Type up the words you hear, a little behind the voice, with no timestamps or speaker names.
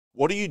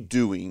What are you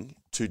doing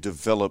to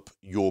develop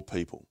your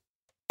people?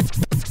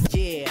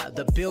 Yeah,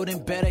 the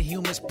Building Better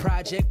Humans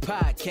Project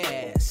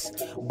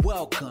podcast.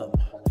 Welcome.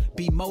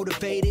 Be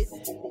motivated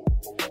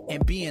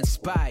and be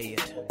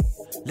inspired.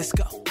 Let's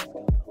go.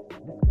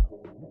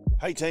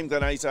 Hey team,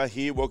 Glenn Azar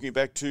here. Welcome you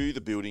back to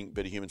the Building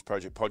Better Humans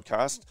Project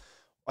podcast.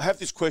 I have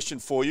this question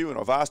for you, and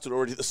I've asked it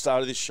already at the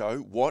start of this show.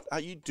 What are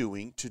you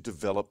doing to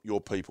develop your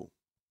people?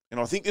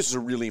 And I think this is a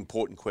really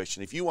important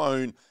question. If you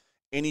own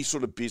any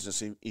sort of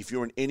business, if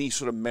you're in any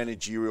sort of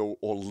managerial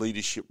or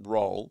leadership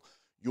role,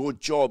 your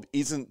job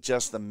isn't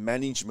just the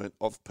management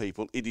of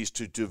people, it is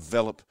to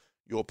develop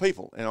your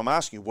people. And I'm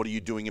asking you, what are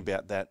you doing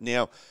about that?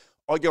 Now,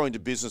 I go into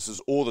businesses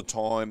all the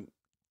time,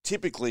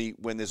 typically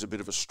when there's a bit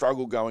of a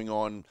struggle going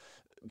on,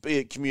 be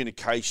it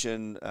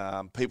communication,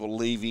 people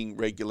leaving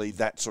regularly,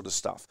 that sort of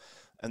stuff.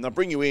 And they'll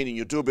bring you in and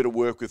you'll do a bit of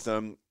work with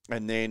them,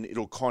 and then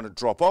it'll kind of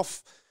drop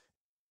off.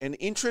 And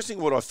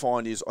interesting, what I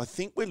find is I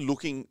think we're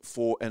looking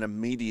for an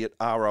immediate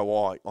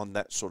ROI on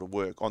that sort of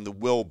work, on the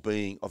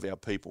well-being of our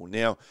people.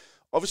 Now,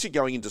 obviously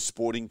going into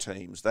sporting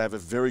teams, they have a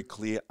very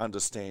clear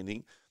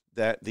understanding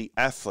that the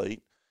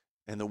athlete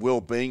and the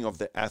well-being of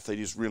the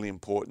athlete is really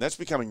important. That's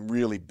becoming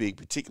really big,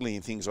 particularly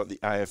in things like the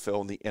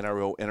AFL and the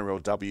NRL,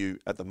 NRLW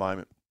at the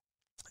moment.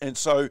 And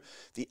so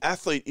the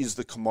athlete is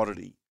the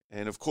commodity.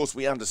 And of course,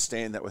 we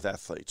understand that with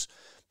athletes.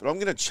 But I'm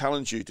going to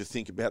challenge you to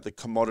think about the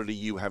commodity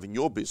you have in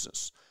your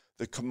business.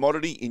 The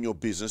commodity in your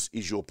business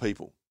is your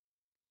people.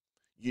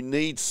 You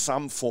need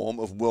some form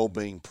of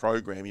well-being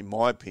program, in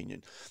my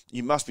opinion.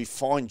 You must be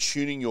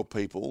fine-tuning your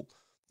people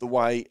the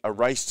way a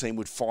race team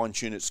would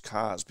fine-tune its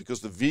cars,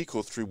 because the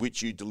vehicle through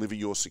which you deliver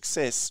your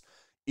success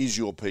is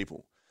your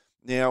people.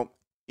 Now,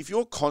 if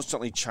you're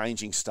constantly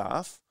changing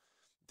staff,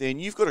 then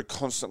you've got to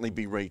constantly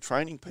be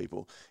retraining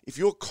people. If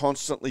you're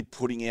constantly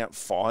putting out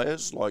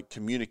fires, like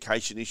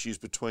communication issues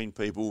between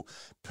people,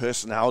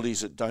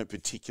 personalities that don't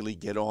particularly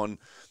get on,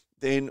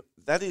 then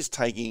that is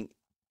taking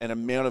an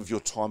amount of your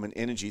time and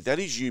energy. That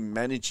is you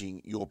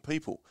managing your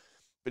people.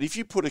 But if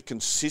you put a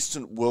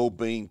consistent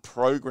well-being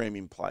program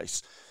in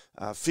place,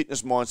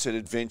 fitness, mindset,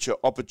 adventure,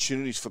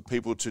 opportunities for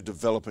people to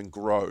develop and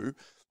grow,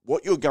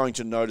 what you're going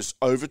to notice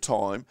over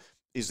time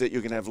is that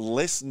you're going to have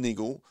less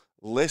niggle,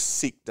 less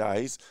sick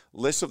days,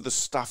 less of the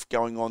stuff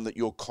going on that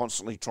you're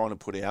constantly trying to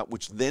put out,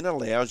 which then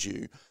allows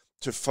you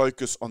to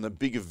focus on the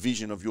bigger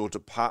vision of your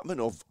department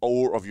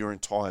or of your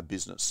entire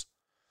business.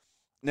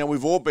 Now,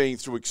 we've all been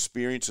through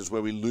experiences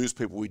where we lose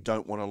people we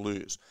don't want to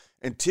lose.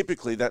 And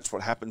typically that's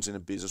what happens in a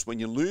business. When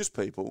you lose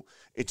people,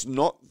 it's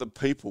not the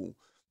people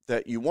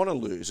that you want to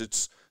lose.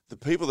 It's the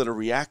people that are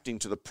reacting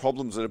to the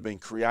problems that have been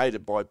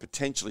created by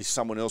potentially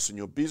someone else in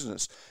your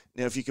business.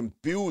 Now, if you can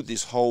build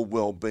this whole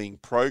well-being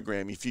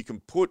program, if you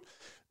can put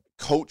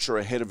culture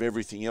ahead of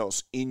everything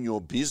else in your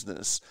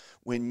business,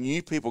 when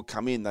new people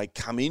come in, they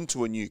come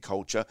into a new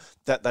culture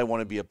that they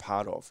want to be a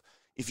part of.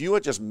 If you are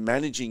just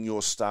managing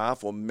your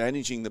staff or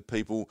managing the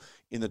people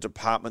in the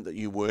department that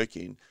you work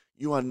in,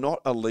 you are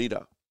not a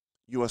leader.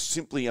 You are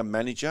simply a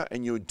manager,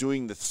 and you're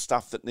doing the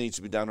stuff that needs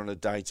to be done on a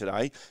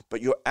day-to-day,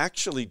 but you're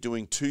actually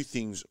doing two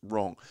things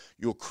wrong.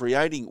 You're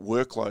creating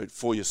workload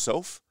for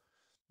yourself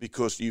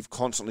because you've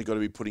constantly got to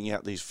be putting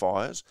out these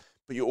fires,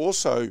 but you're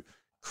also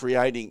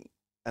creating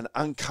an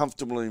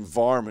uncomfortable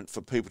environment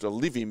for people to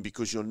live in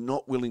because you're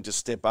not willing to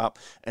step up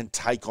and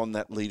take on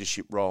that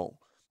leadership role.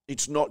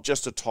 It's not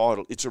just a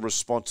title, it's a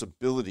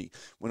responsibility.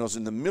 When I was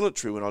in the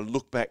military, when I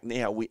look back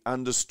now, we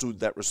understood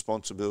that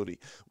responsibility.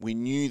 We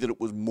knew that it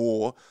was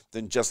more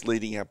than just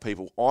leading our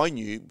people. I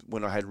knew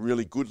when I had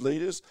really good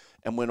leaders,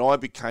 and when I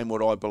became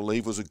what I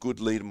believe was a good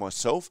leader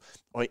myself,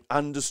 I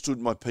understood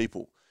my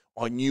people.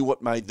 I knew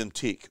what made them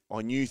tick.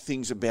 I knew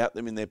things about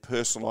them in their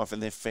personal life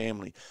and their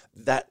family.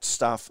 That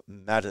stuff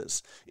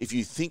matters. If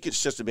you think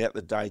it's just about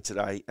the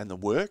day-to-day and the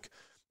work,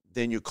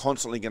 then you're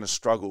constantly going to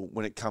struggle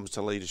when it comes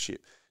to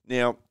leadership.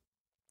 Now,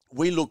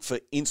 we look for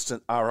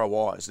instant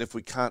ROIs, and if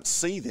we can't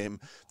see them,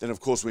 then of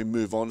course we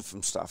move on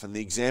from stuff. And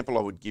the example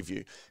I would give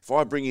you, if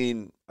I bring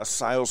in a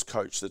sales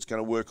coach that's going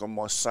to work on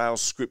my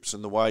sales scripts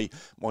and the way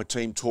my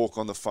team talk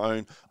on the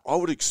phone, I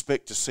would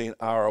expect to see an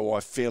ROI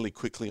fairly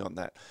quickly on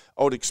that.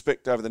 I would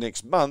expect over the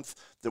next month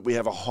that we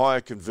have a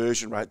higher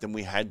conversion rate than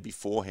we had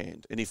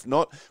beforehand. And if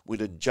not,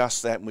 we'd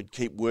adjust that and we'd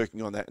keep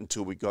working on that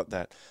until we got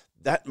that.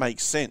 That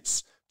makes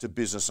sense to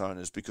business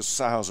owners because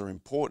sales are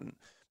important.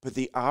 But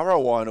the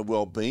ROI in a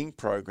wellbeing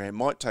program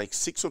might take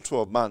 6 or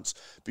 12 months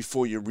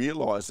before you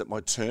realise that my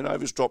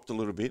turnover's dropped a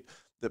little bit,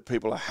 that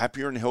people are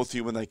happier and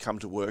healthier when they come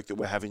to work, that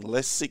we're having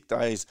less sick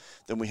days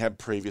than we had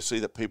previously,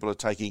 that people are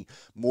taking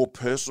more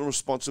personal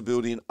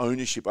responsibility and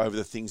ownership over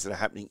the things that are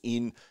happening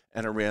in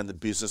and around the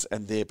business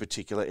and their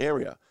particular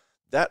area.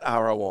 That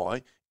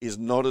ROI is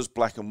not as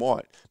black and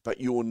white, but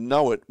you will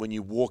know it when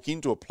you walk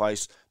into a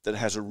place that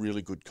has a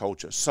really good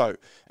culture. So,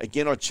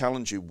 again, I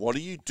challenge you, what are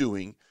you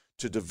doing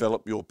to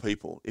develop your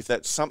people? If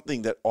that's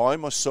something that I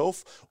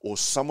myself or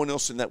someone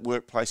else in that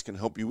workplace can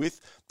help you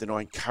with, then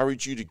I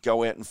encourage you to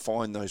go out and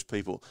find those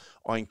people.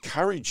 I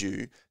encourage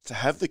you to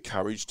have the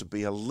courage to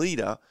be a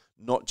leader,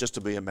 not just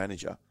to be a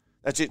manager.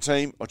 That's it,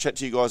 team. I'll chat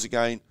to you guys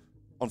again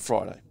on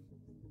Friday.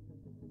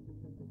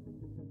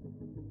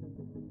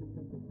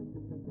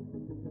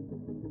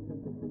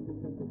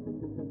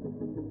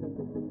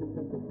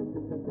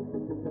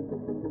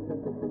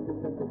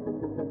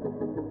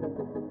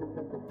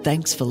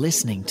 Thanks for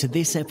listening to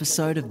this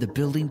episode of the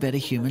Building Better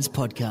Humans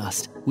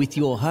podcast with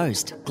your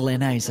host,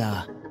 Glenn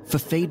Azar. For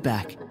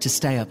feedback, to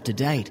stay up to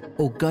date,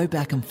 or go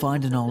back and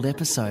find an old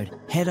episode,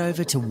 head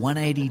over to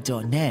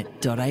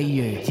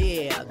 180.net.au.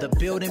 Yeah, the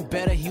Building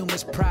Better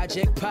Humans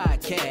Project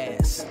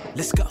podcast.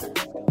 Let's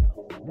go.